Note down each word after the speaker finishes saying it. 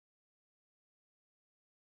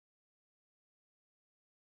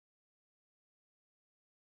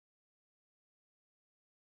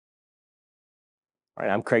All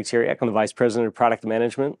right, I'm Craig Theriac. I'm the Vice President of Product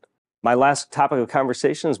Management. My last topic of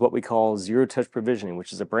conversation is what we call zero-touch provisioning,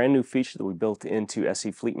 which is a brand new feature that we built into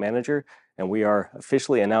SC Fleet Manager, and we are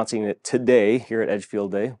officially announcing it today here at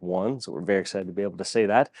Edgefield Day 1, so we're very excited to be able to say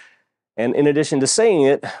that. And in addition to saying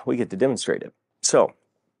it, we get to demonstrate it. So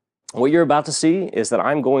what you're about to see is that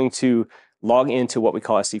I'm going to log into what we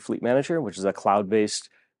call SC Fleet Manager, which is a cloud-based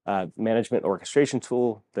management orchestration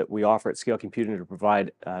tool that we offer at Scale Computing to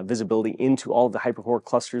provide visibility into all of the hypercore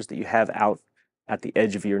clusters that you have out at the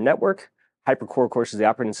edge of your network. Hypercore, of course, is the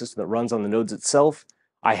operating system that runs on the nodes itself.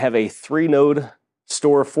 I have a 3-node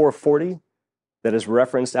store 440 that is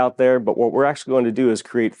referenced out there, but what we're actually going to do is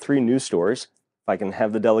create 3 new stores. If I can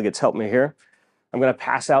have the delegates help me here. I'm going to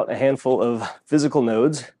pass out a handful of physical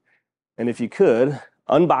nodes, and if you could,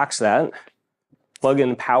 unbox that, plug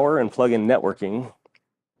in power and plug in networking,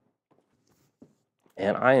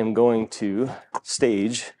 and I am going to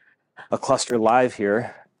stage a cluster live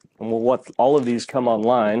here, and we'll let all of these come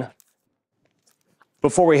online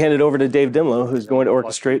before we hand it over to Dave Dimlow, who's going to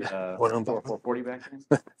orchestrate. 440 back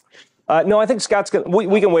there? No, I think Scott's going to,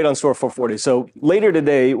 we can wait on store 440. So later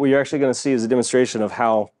today, what you're actually going to see is a demonstration of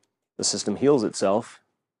how the system heals itself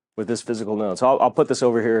with this physical node. So I'll put this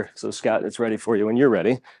over here. So Scott, it's ready for you when you're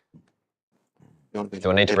ready. Do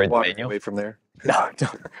I need to read the menu? Away from there? No,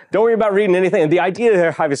 don't worry about reading anything. The idea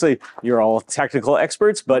there, obviously, you're all technical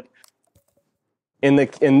experts, but in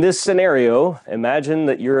this scenario, imagine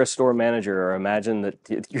that you're a store manager, or imagine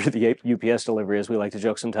that you're the UPS delivery, as we like to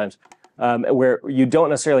joke sometimes, where you don't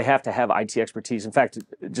necessarily have to have IT expertise. In fact,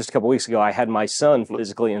 just a couple weeks ago, I had my son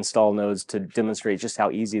physically install nodes to demonstrate just how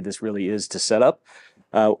easy this really is to set up.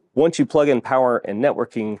 Once you plug in power and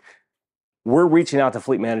networking, we're reaching out to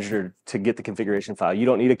Fleet Manager to get the configuration file. You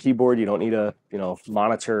don't need a keyboard, you don't need a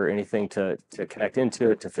monitor or anything to connect into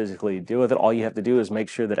it, to physically deal with it. All you have to do is make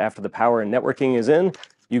sure that after the power and networking is in,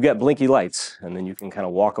 you get blinky lights, and then you can kind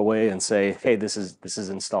of walk away and say, hey, this is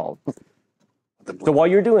installed. So while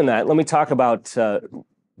you're doing that, let me talk about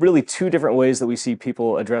really 2 different ways that we see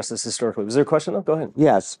people address this historically. Was there a question? Oh, go ahead.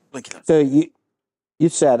 Yes. So you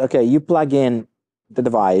said, okay, you plug in the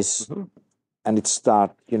device, and it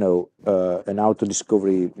starts, an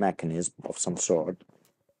auto-discovery mechanism of some sort.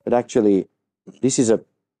 But actually, this is a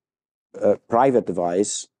private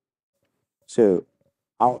device. So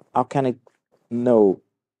how can it know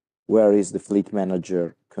where is the Fleet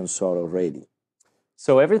Manager console already?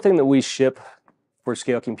 So everything that we ship for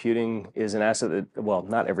Scale Computing is an asset that, well,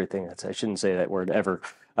 not everything, I shouldn't say that word ever.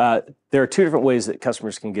 There are 2 different ways that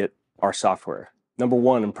customers can get our software. Number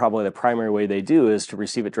 1, and probably the primary way they do, is to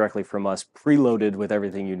receive it directly from us, preloaded with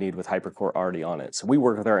everything you need with HyperCore already on it. So we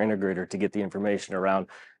work with our integrator to get the information around,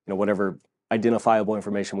 whatever identifiable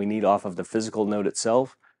information we need off of the physical node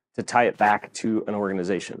itself to tie it back to an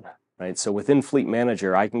organization, right? So within Fleet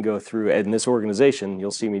Manager, I can go through, and in this organization,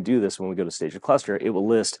 you'll see me do this when we go to stage a cluster, it will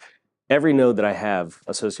list every node that I have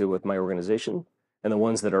associated with my organization, and the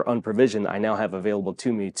ones that are unprovisioned, I now have available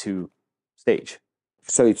to me to stage.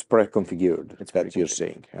 So it's pre-configured, that you're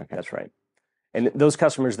saying. Okay. That's right. And those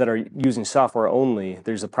customers that are using software only,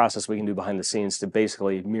 there's a process we can do behind the scenes to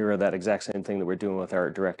basically mirror that exact same thing that we're doing with our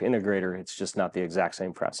direct integrator. It's just not the exact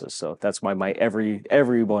same process. So that's my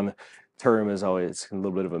everyone term is always a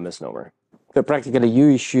little bit of a misnomer. So practically you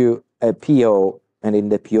issue a PO, and in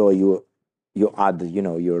the PO you add,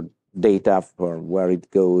 your data for where it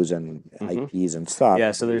goes and IPs and stuff.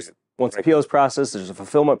 Yeah, so once the PO is processed, there's a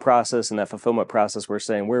fulfillment process, and that fulfillment process, we're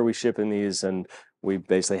saying, where are we shipping these? And we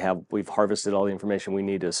basically we've harvested all the information we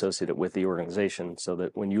need to associate it with the organization, so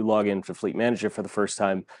that when you log into Fleet Manager for the first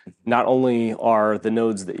time, not only are the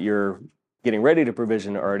nodes that you're getting ready to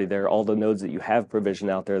provision already there, all the nodes that you have provisioned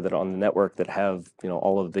out there that are on the network that have,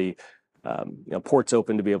 all of the ports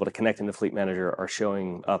open to be able to connect into Fleet Manager are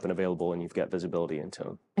showing up and available, and you've got visibility into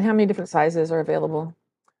them. And how many different sizes are available?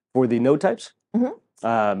 For the node types?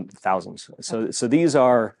 Thousands. So these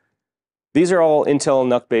are all Intel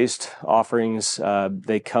NUC based offerings.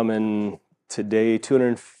 They come in today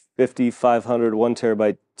 250, 500, 1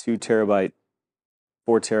 terabyte, 2 terabyte,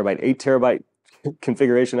 4 terabyte, 8 terabyte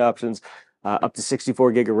configuration options, up to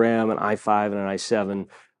 64 gig of RAM, an i5 and an i7.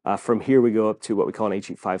 From here we go up to what we call an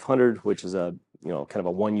HE500, which is a kind of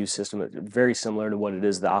a one-use system, very similar to what it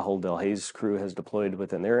is the Ahold Delhaize crew has deployed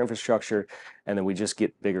within their infrastructure, and then we just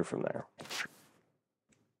get bigger from there.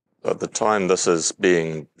 At the time this is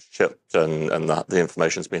being shipped and the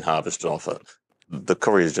information's been harvested off it, the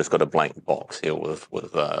courier's just got a blank box here with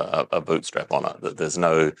a bootstrap on it. There's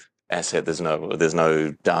no asset, there's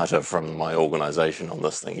no data from my organization on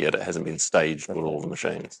this thing yet. It hasn't been staged with all the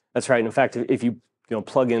machines. That's right. In fact, if you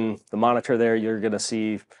plug in the monitor there, you're going to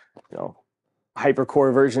see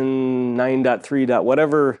hypercore version 9.3.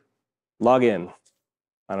 Whatever, log in.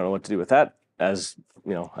 I don't know what to do with that as,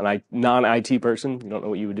 you know, a non-IT person. You don't know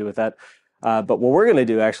what you would do with that. But what we're going to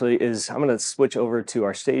do actually is I'm going to switch over to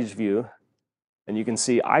our stage view, and you can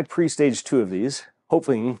see I pre-staged 2 of these,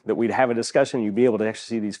 hoping that we'd have a discussion, you'd be able to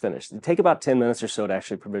actually see these finished. They take about 10 minutes or so to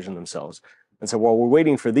actually provision themselves. And so while we're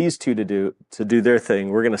waiting for these 2 to do their thing,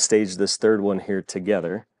 we're going to stage this 3rd one here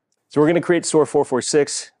together. So we're going to create store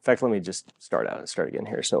 446. In fact, let me just start again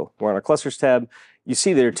here. So we're on our clusters tab. You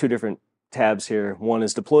see there are 2 different tabs here. One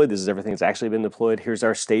is deployed. This is everything that's actually been deployed. Here's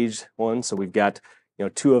our staged one. So we've got, you know,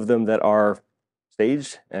 2 of them that are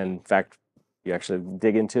staged. And in fact, you actually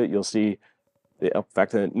dig into it, you'll see, in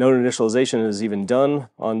fact, the node initialization is even done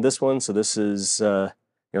on this one. So this is, you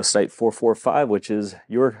know, site 445, which is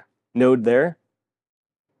your node there.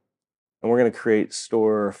 And we're going to create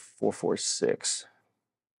store 446.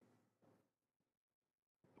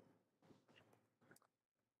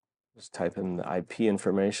 Just type in the IP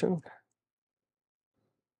information.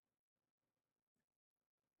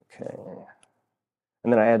 Okay.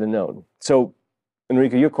 And then I add a node. So,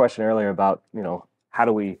 Enrico, your question earlier about, you know, how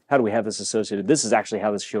do we have this associated? This is actually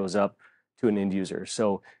how this shows up to an end user.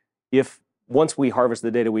 So if once we harvest the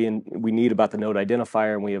data we need about the node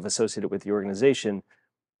identifier and we have associated it with the organization,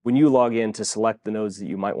 when you log in to select the nodes that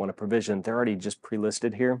you might want to provision, they're already just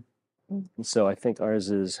pre-listed here. And so I think ours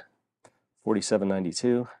is 4792.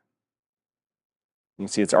 You can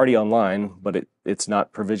see it's already online, but it's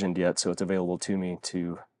not provisioned yet, so it's available to me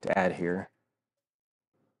to add here.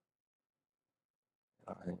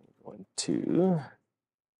 I'm going to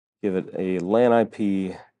give it a LAN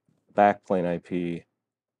IP, backplane IP.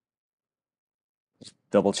 Just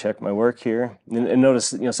double check my work here, and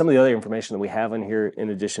notice, you know, some of the other information that we have in here, in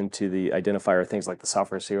addition to the identifier, things like the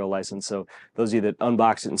software serial license. So those of you that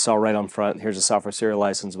unboxed it and saw right on front, here's a software serial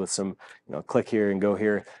license with some, you know, click here and go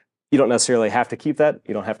here. You don't necessarily have to keep that.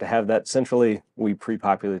 You don't have to have that centrally. We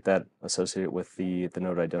pre-populate that associated with the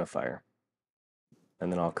node identifier,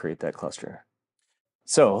 and then I'll create that cluster.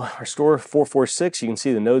 So our store 446, you can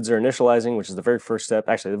see the nodes are initializing, which is the very first step.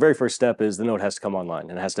 Actually, the very first step is the node has to come online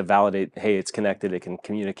and it has to validate, hey, it's connected, it can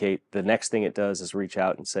communicate. The next thing it does is reach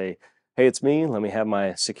out and say, hey, it's me, let me have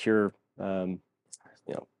my secure you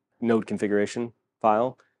know, node configuration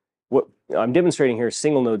file. What I'm demonstrating here is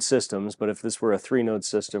single node systems, but if this were a 3-node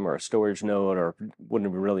system or a storage node, or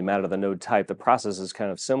wouldn't really matter the node type, the process is kind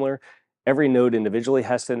of similar. Every node individually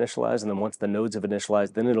has to initialize, and then once the nodes have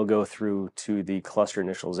initialized, then it'll go through to the cluster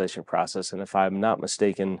initialization process. And if I'm not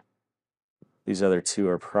mistaken, these other 2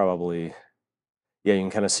 are probably, yeah, you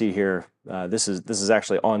can kind of see here, this is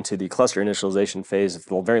actually onto the cluster initialization phase.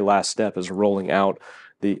 The very last step is rolling out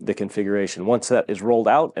the configuration. Once that is rolled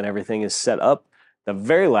out and everything is set up, the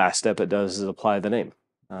very last step it does is apply the name,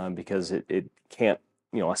 because it can't,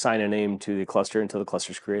 you know, assign a name to the cluster until the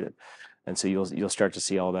cluster is created. And so you'll start to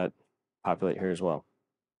see all that populate here as well.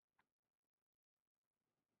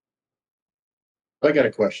 I got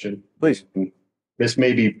a question. Please. This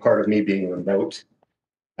may be part of me being remote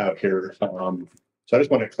out here. So I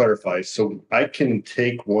just want to clarify. So I can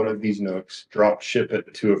take one of these Nooks, drop ship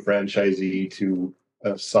it to a franchisee, to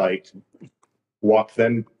a site, walk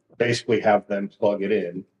them, basically have them plug it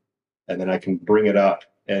in, and then I can bring it up.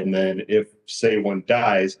 And then if, say, one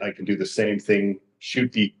dies, I can do the same thing,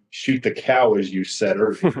 shoot the cow, as you said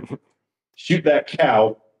earlier. Shoot that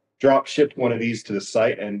cow, drop ship one of these to the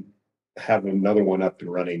site, and have another one up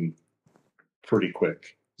and running pretty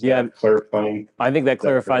quick. Yeah, clarifying. I think that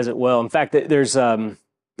clarifies it well. In fact, there's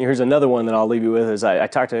here's another one that I'll leave you with. Is I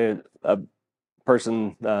talked to a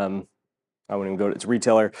person, I wouldn't even go to, it's a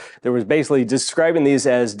retailer, that was basically describing these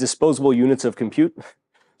as disposable units of compute.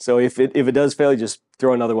 So if it does fail, you just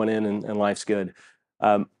throw another one in and life's good.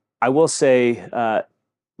 I will say,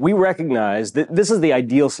 we recognize that this is the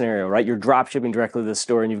ideal scenario, right? You're drop shipping directly to the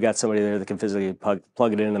store and you've got somebody there that can physically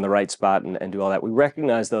plug it in the right spot and do all that. We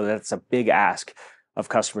recognize, though, that it's a big ask of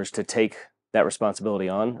customers to take that responsibility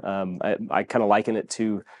on. I kind of liken it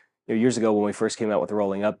to, years ago when we first came out with the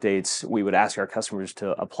rolling updates, we would ask our customers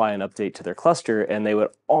to apply an update to their cluster, and they would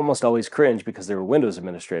almost always cringe because they were Windows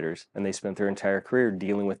administrators and they spent their entire career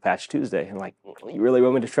dealing with Patch Tuesday. And like, you really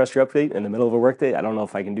want me to trust your update in the middle of a workday? I don't know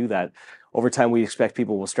if I can do that. Over time, we expect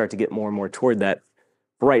people will start to get more and more toward that.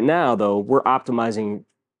 But right now, though, we're optimizing.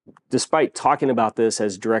 Despite talking about this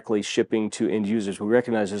as directly shipping to end users, we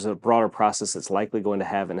recognize there's a broader process that's likely going to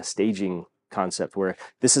have in a staging concept, where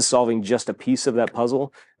this is solving just a piece of that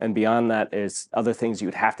puzzle, and beyond that is other things you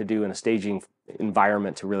would have to do in a staging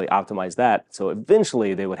environment to really optimize that. So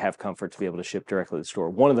eventually they would have comfort to be able to ship directly to the store.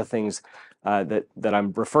 One of the things that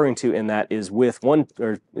I'm referring to in that is with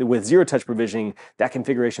zero touch provisioning, that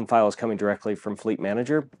configuration file is coming directly from Fleet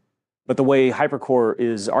Manager. But the way HyperCore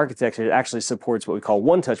is architected, it actually supports what we call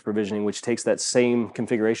one-touch provisioning, which takes that same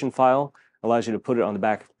configuration file, allows you to put it on the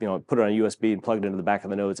back, put it on a USB and plug it into the back of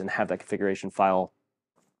the nodes and have that configuration file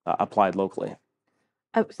applied locally.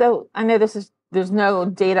 So I know there's no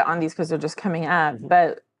data on these because they're just coming up,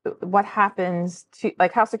 but what happens to,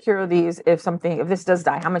 like, how secure are these if this does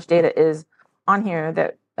die? How much data is on here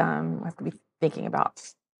that I have to be thinking about?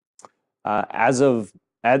 At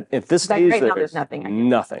this stage, right now, there's nothing.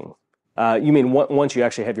 Nothing. You mean once you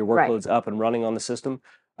actually have your workloads up and running on the system,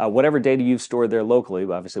 whatever data you've stored there locally,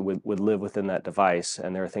 obviously would live within that device,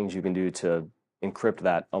 and there are things you can do to encrypt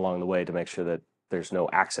that along the way to make sure that there's no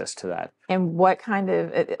access to that. And what kind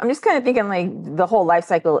of? I'm just kind of thinking like the whole life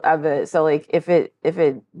cycle of it. So like if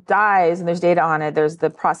it dies and there's data on it, there's the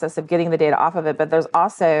process of getting the data off of it, but there's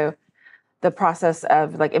also the process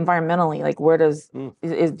of like environmentally, like where does do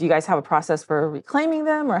you guys have a process for reclaiming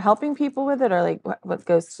them or helping people with it, or like what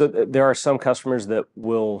goes? So there are some customers that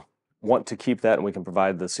will want to keep that, and we can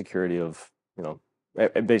provide the security of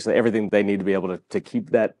basically everything they need to be able to keep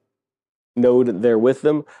that node there with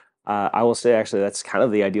them. I will say actually that's kind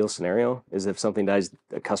of the ideal scenario, is if something dies,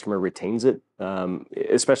 a customer retains it,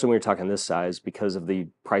 especially when you're talking this size, because of the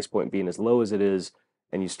price point being as low as it is.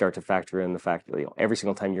 And you start to factor in the fact that every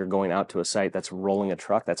single time you're going out to a site that's rolling a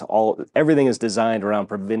truck, everything is designed around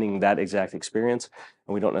preventing that exact experience.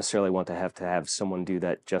 And we don't necessarily want to have someone do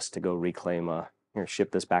that just to go reclaim,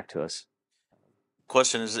 ship this back to us.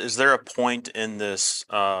 Question is there a point in this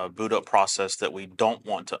boot up process that we don't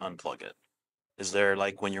want to unplug it? Is there,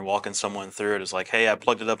 like, when you're walking someone through it, it's like, hey, I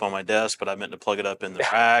plugged it up on my desk, but I meant to plug it up in the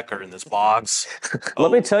rack or in this box?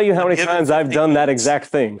 Let me tell you how many times I've done that exact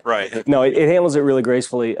thing. Right. No, it handles it really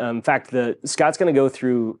gracefully. In fact, Scott's going to go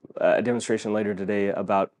through a demonstration later today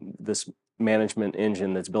about this management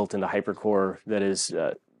engine that's built into HyperCore that is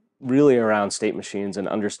really around state machines and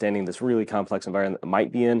understanding this really complex environment that it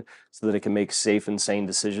might be in, so that it can make safe and sane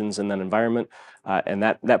decisions in that environment. And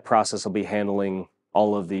that process will be handling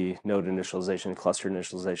all of the node initialization, cluster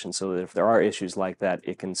initialization, so that if there are issues like that,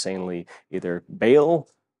 it can sanely either bail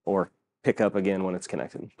or pick up again when it's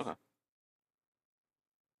connected.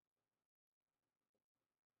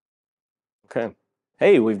 Okay.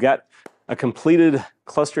 Hey, we've got a completed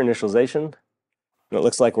cluster initialization. And it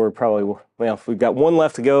looks like we've got one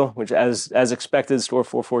left to go, which as expected, store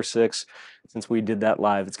 446. Since we did that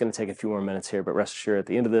live, it's going to take a few more minutes here, but rest assured, at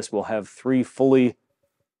the end of this, we'll have 3 fully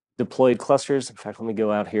deployed clusters. In fact, let me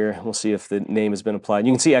go out here and we'll see if the name has been applied.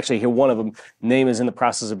 You can see actually here one of them, name is in the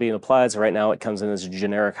process of being applied. So right now it comes in as a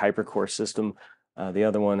generic HyperCore system. The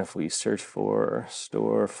other one, if we search for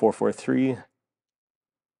store 443,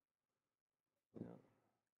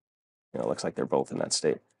 it looks like they're both in that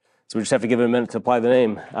state. So we just have to give it a minute to apply the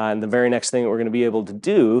name. And the very next thing that we're going to be able to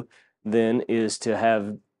do then is to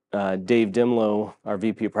have Dave Dimlow, our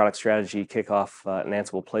VP of Product Strategy, kick off an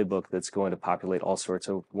Ansible playbook that's going to populate all sorts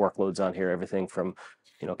of workloads on here. Everything from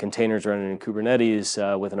containers running in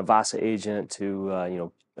Kubernetes with an Avasa agent to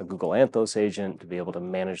a Google Anthos agent to be able to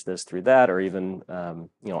manage this through that, or even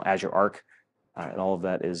Azure Arc, and all of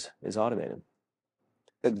that is automated.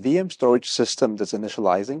 That VM storage system that's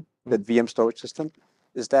initializing, that VM storage system,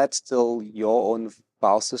 is that still your own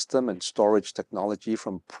file system and storage technology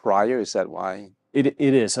from prior? Is that why? It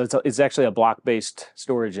is. So it's actually a block-based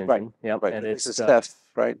storage engine. Right. Yep. Right. And it's Ceph,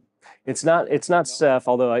 right? It's not Ceph,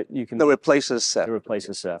 although you can. No, replaces Ceph. It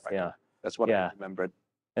replaces Ceph. Right. Yeah. That's what I remembered.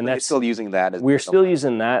 And that's still using that. We're still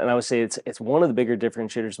using that, and I would say it's one of the bigger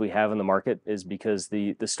differentiators we have in the market, is because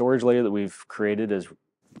the storage layer that we've created is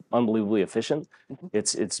unbelievably efficient.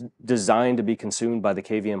 It's designed to be consumed by the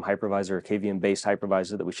KVM hypervisor or KVM based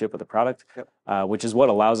hypervisor that we ship with the product, which is what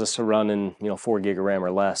allows us to run in 4 gig of RAM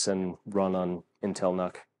or less and run on Intel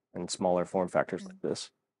NUC and smaller form factors like this.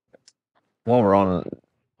 While we're on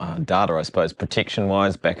data, I suppose,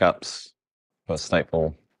 protection-wise, backups for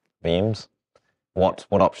stateful VMs, what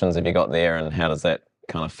options have you got there, and how does that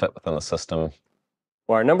kind of fit within the system?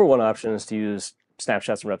 Well, our number one option is to use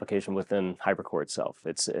snapshots and replication within HyperCore itself.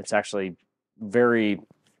 It's actually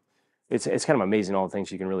it's kind of amazing all the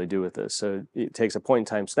things you can really do with this. So it takes a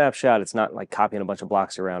point-in-time snapshot. It's not like copying a bunch of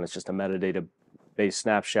blocks around. It's just a metadata-based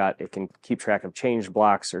snapshot. It can keep track of change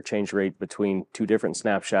blocks or change rate between 2 different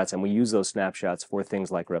snapshots, and we use those snapshots for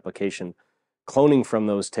things like replication. Cloning from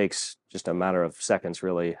those takes just a matter of seconds,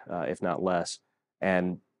 really, if not less.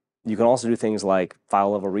 And You can also do things like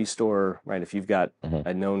file level restore, right? If you've got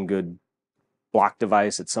a known good block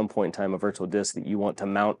device at some point in time, a virtual disk that you want to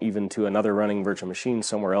mount even to another running virtual machine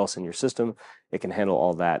somewhere else in your system, it can handle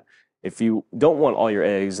all that. If you don't want all your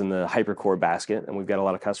eggs in the hypercore basket, and we've got a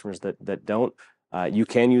lot of customers that don't, you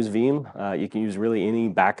can use Veeam. You can use really any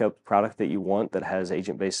backup product that you want that has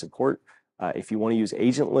agent-based support. If you want to use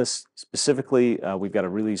agentless specifically, we've got a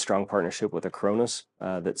really strong partnership with Acronis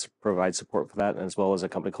that provides support for that, as well as a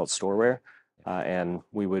company called Storeware. And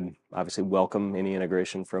we would obviously welcome any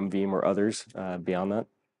integration from Veeam or others beyond that.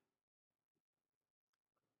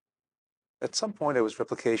 At some point, there was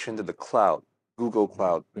replication to the cloud, Google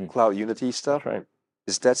Cloud, Cloud Unity stuff. That's right.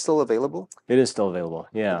 Is that still available? It is still available.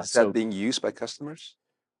 Yeah. Is that being used by customers?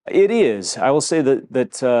 It is. I will say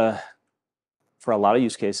that for a lot of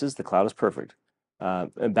use cases, the cloud is perfect.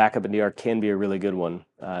 And backup and DR can be a really good one.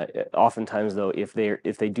 Oftentimes, though, if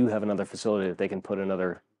they do have another facility that they can put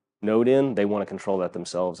another node in, they want to control that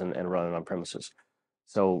themselves and run it on premises.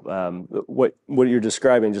 So what you're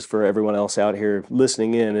describing, just for everyone else out here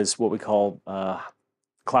listening in, is what we call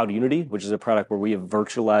Cloud Unity, which is a product where we have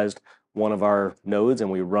virtualized one of our nodes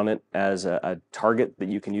and we run it as a target that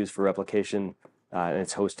you can use for replication, and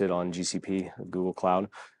it's hosted on GCP, Google Cloud.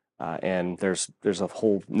 And there's a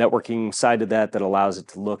whole networking side to that allows it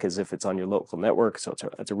to look as if it's on your local network. So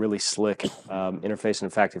it's a really slick interface. And in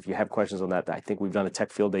fact, if you have questions on that, I think we've done a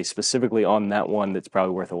tech field day specifically on that one that's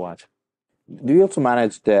probably worth a watch. Do you also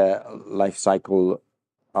manage the life cycle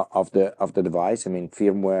of the device? I mean,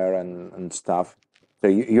 firmware and stuff. So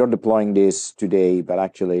you're deploying this today, but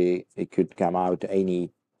actually it could come out any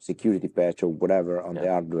security patch or whatever on the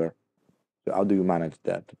hardware. So how do you manage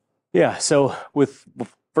that? Yeah. So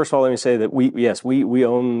first of all, let me say that we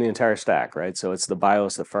own the entire stack, right? So it's the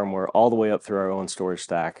BIOS, the firmware, all the way up through our own storage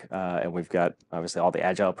stack, and we've got obviously all the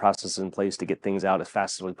agile processes in place to get things out as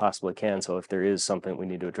fast as we possibly can. So if there is something we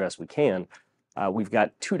need to address, we can. We've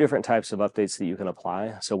got two different types of updates that you can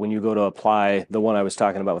apply. So when you go to apply the one I was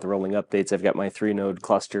talking about with the rolling updates, I've got my 3-node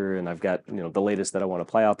cluster, and I've got the latest that I want to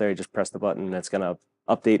apply out there. You just press the button, and it's going to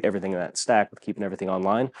update everything in that stack with keeping everything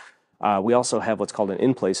online. We also have what's called an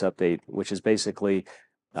in-place update, which is basically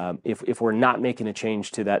if we're not making a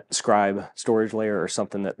change to that scribe storage layer or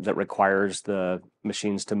something that requires the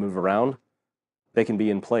machines to move around, they can be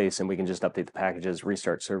in place and we can just update the packages,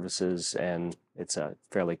 restart services, and it's a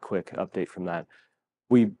fairly quick update from that.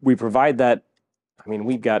 We provide that. I mean,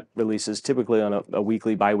 we've got releases typically on a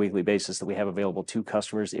weekly, bi-weekly basis that we have available to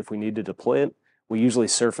customers if we need to deploy it. We usually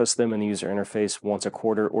surface them in the user interface once a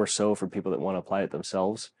quarter or so for people that want to apply it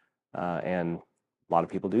themselves, and a lot of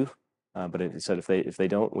people do. But it said if they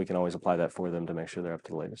don't, we can always apply that for them to make sure they're up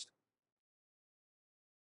to the latest.